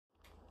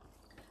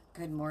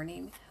Good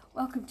morning.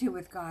 Welcome to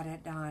With God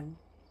at Dawn.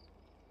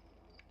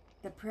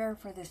 The prayer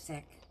for the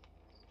sick.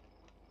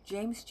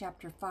 James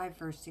chapter 5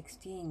 verse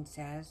 16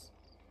 says,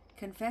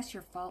 "Confess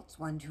your faults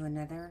one to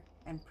another,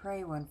 and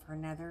pray one for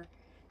another,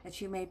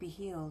 that you may be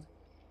healed.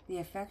 The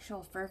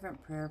effectual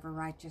fervent prayer of a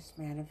righteous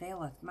man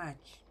availeth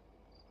much."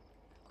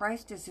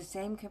 Christ is the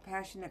same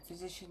compassionate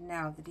physician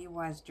now that he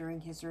was during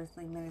his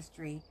earthly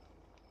ministry.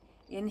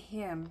 In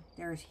him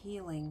there is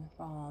healing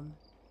balm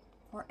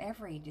for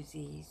every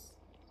disease.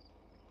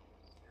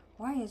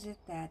 Why is it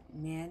that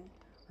men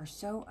are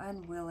so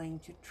unwilling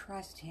to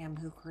trust him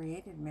who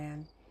created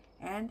man,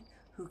 and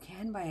who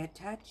can by a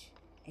touch,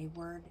 a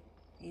word,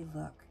 a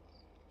look,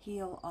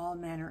 heal all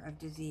manner of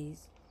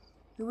disease?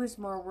 Who is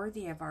more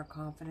worthy of our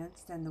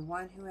confidence than the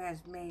one who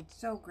has made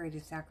so great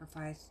a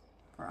sacrifice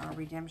for our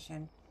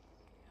redemption?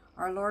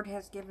 Our Lord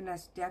has given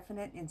us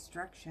definite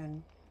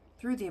instruction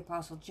through the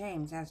Apostle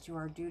James as to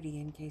our duty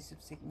in case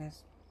of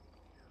sickness.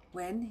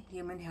 When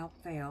human help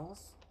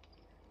fails,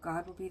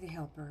 God will be the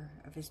helper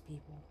of his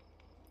people.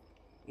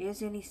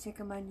 Is any sick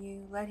among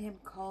you? Let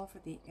him call for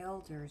the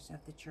elders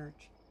of the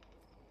church,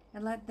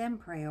 and let them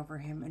pray over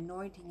him,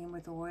 anointing him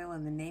with oil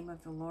in the name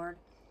of the Lord.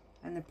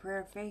 And the prayer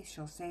of faith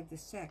shall save the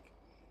sick,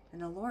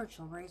 and the Lord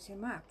shall raise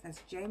him up.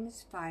 That's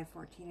James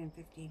 5:14 and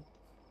 15.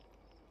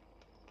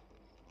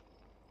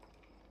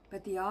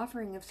 But the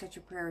offering of such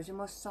a prayer is a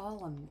most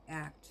solemn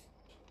act.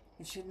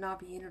 It should not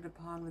be entered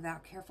upon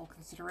without careful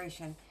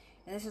consideration.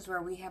 And this is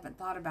where we haven't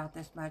thought about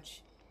this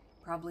much,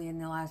 probably in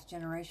the last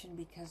generation,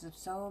 because of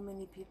so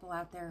many people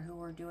out there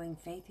who are doing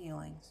faith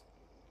healings.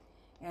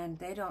 And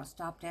they don't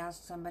stop to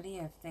ask somebody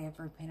if they have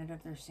repented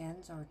of their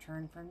sins or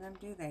turned from them,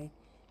 do they?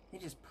 They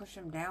just push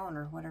them down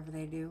or whatever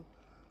they do.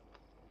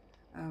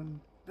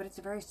 But it's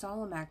a very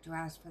solemn act to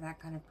ask for that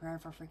kind of prayer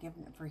for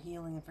forgiveness, for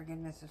healing and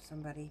forgiveness of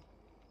somebody.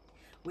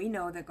 We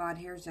know that God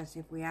hears us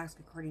if we ask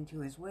according to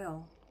his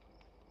will.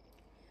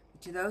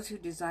 But to those who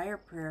desire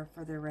prayer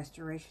for their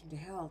restoration to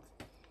health,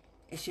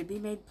 it should be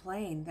made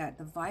plain that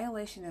the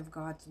violation of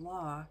God's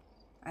law,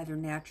 either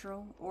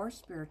natural or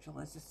spiritual,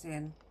 is a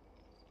sin.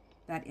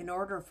 That in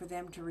order for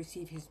them to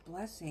receive his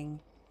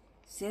blessing,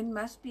 sin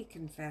must be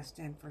confessed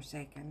and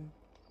forsaken.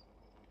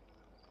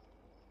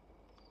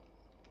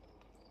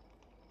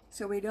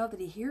 So we know that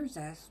he hears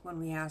us when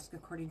we ask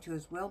according to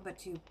his will, but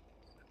to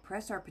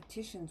press our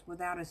petitions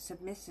without a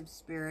submissive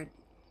spirit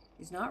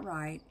is not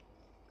right.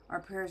 Our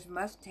prayers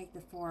must take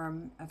the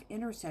form of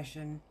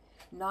intercession,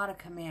 not a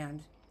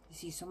command. You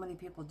see so many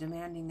people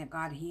demanding that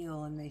God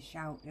heal, and they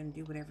shout and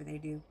do whatever they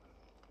do.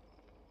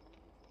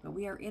 But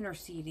we are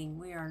interceding,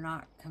 we are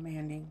not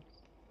commanding.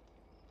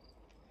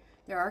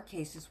 There are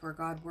cases where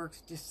God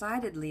works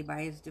decidedly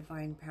by his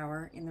divine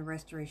power in the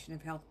restoration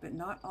of health, but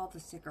not all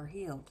the sick are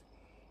healed,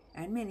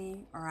 and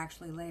many are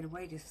actually laid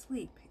away to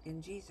sleep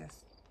in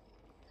Jesus.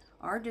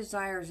 Our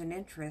desires and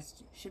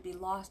interests should be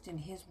lost in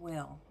his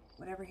will,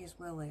 whatever his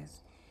will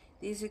is.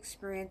 These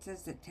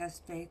experiences that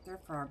test faith are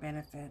for our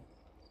benefit.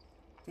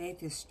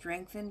 Faith is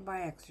strengthened by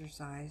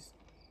exercise,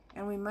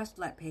 and we must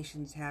let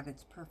patience have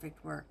its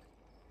perfect work,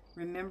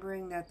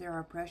 remembering that there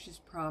are precious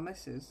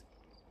promises.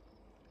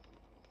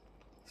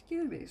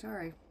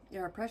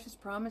 There are precious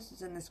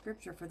promises in the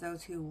scripture for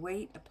those who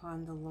wait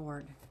upon the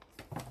Lord.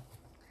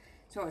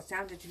 So it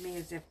sounded to me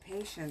as if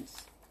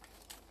patience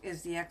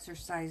is the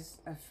exercise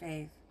of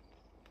faith.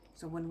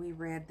 So when we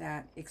read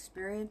that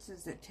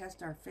experiences that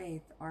test our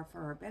faith are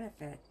for our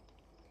benefit,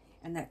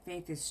 and that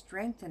faith is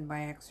strengthened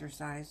by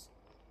exercise,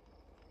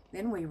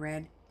 then we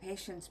read,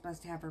 patience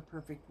must have her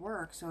perfect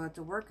work, so it's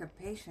a work of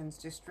patience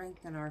to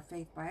strengthen our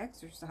faith by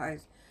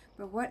exercise.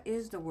 But what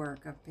is the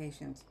work of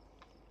patience?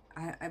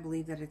 I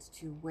believe that it's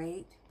to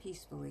wait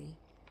peacefully,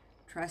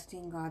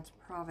 trusting God's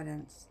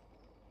providence.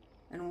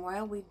 And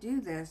while we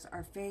do this,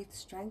 our faith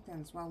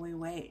strengthens while we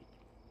wait.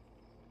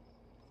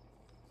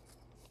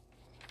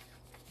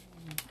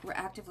 We're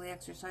actively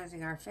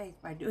exercising our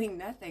faith by doing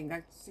nothing.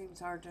 That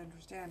seems hard to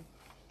understand.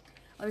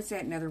 Let me say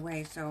it another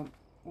way. So,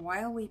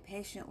 while we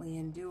patiently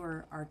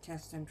endure our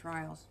tests and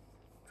trials,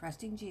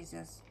 trusting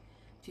Jesus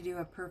to do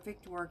a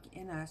perfect work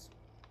in us,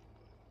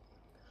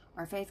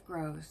 our faith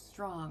grows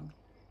strong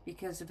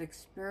because of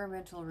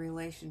experimental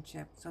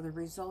relationship. So the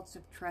results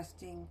of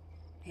trusting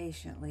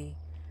patiently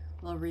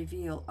will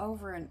reveal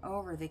over and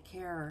over the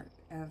care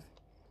of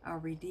our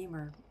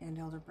Redeemer and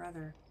Elder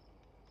Brother,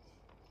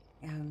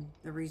 and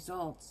the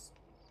results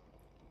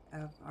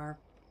of our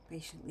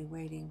patiently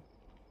waiting.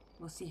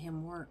 We'll see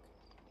him work.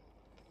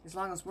 As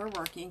long as we're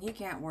working, he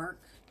can't work.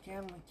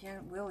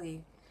 Will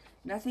he?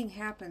 Nothing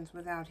happens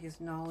without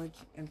his knowledge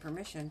and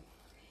permission.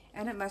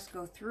 And it must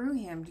go through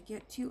him to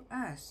get to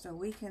us. So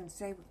we can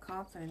say with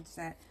confidence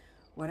that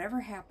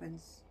whatever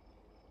happens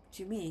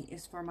to me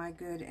is for my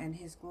good and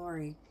his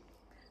glory.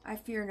 I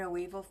fear no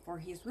evil, for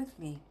he is with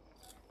me,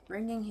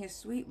 bringing his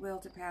sweet will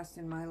to pass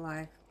in my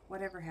life,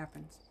 whatever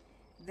happens.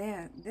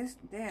 I'm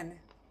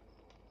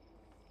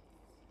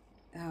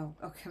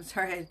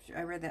sorry,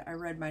 I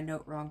read my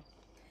note wrong.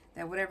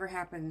 That whatever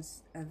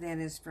happens then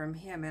is from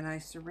him, and I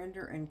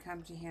surrender and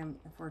come to him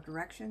for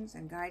directions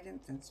and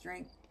guidance and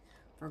strength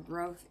for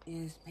growth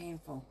is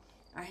painful.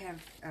 I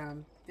have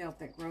felt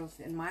that growth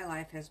in my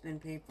life has been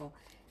painful.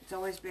 It's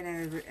always been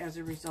as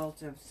a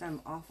result of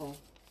some awful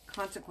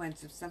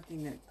consequence of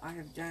something that I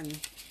have done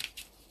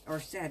or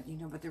said,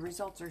 but the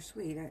results are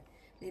sweet. It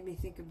made me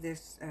think of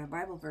this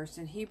Bible verse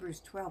in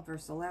Hebrews 12,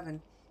 verse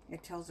 11.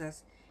 It tells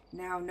us,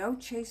 "Now no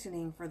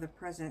chastening for the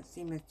present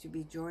seemeth to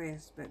be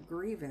joyous, but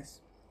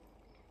grievous.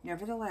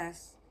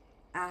 Nevertheless,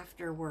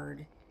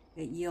 afterward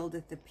it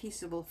yieldeth the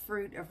peaceable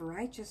fruit of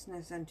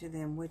righteousness unto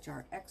them which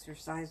are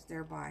exercised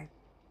thereby."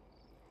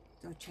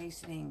 So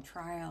chastening,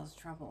 trials,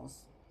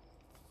 troubles,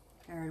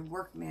 are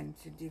workmen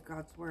to do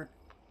God's work.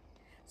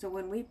 So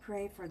when we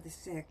pray for the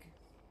sick,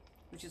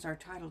 which is our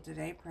title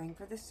today, Praying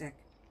for the Sick,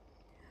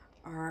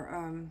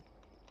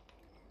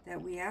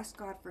 that we ask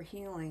God for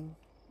healing,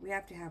 we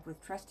have to have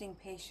with trusting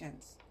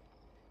patience,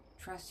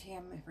 trust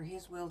Him for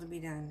His will to be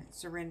done,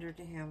 surrender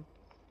to Him,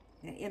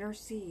 and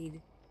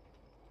intercede.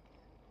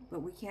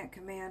 But we can't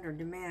command or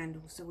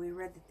demand, so we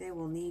read that they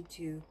will need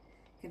to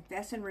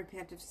confess and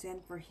repent of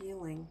sin for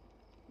healing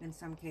in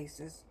some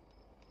cases.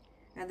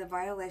 And the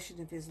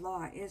violation of His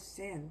law is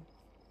sin.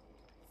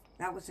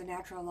 That was a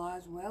natural law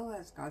as well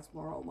as God's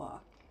moral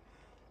law.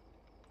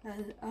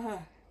 And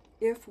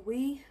if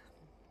we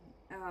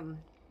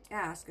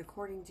ask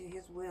according to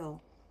His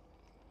will,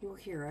 He will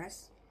hear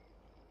us,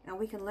 and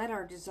we can let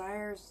our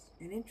desires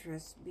and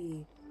interests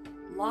be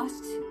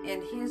lost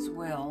in His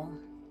will.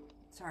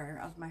 Sorry,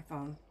 that was my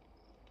phone.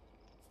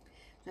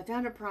 So I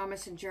found a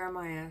promise in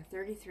Jeremiah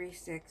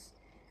 33:6.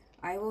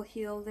 "I will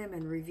heal them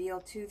and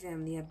reveal to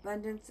them the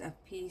abundance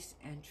of peace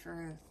and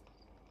truth."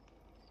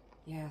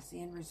 Yes,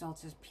 the end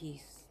result is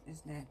peace,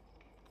 isn't it?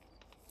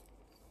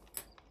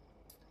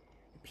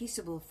 The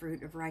peaceable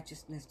fruit of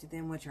righteousness to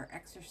them which are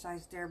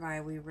exercised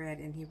thereby, we read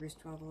in Hebrews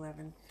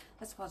 12:11.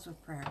 Let's close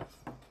with prayer.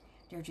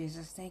 Dear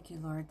Jesus, thank you,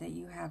 Lord, that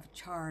you have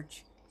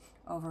charge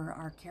over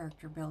our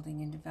character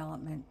building and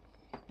development,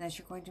 and that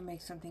you're going to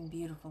make something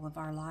beautiful of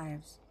our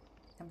lives,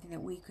 something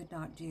that we could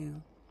not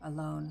do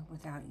alone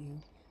without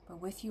you. But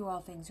with you,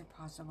 all things are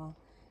possible.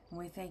 And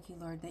we thank you,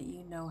 Lord, that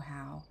you know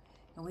how.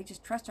 And we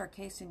just trust our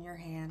case in your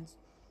hands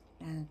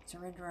and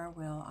surrender our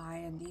will, I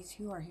and these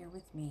who are here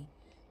with me.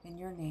 In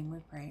your name we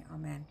pray.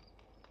 Amen.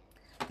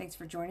 Thanks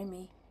for joining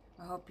me.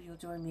 I hope you'll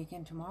join me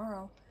again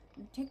tomorrow.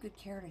 And take good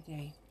care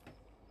today.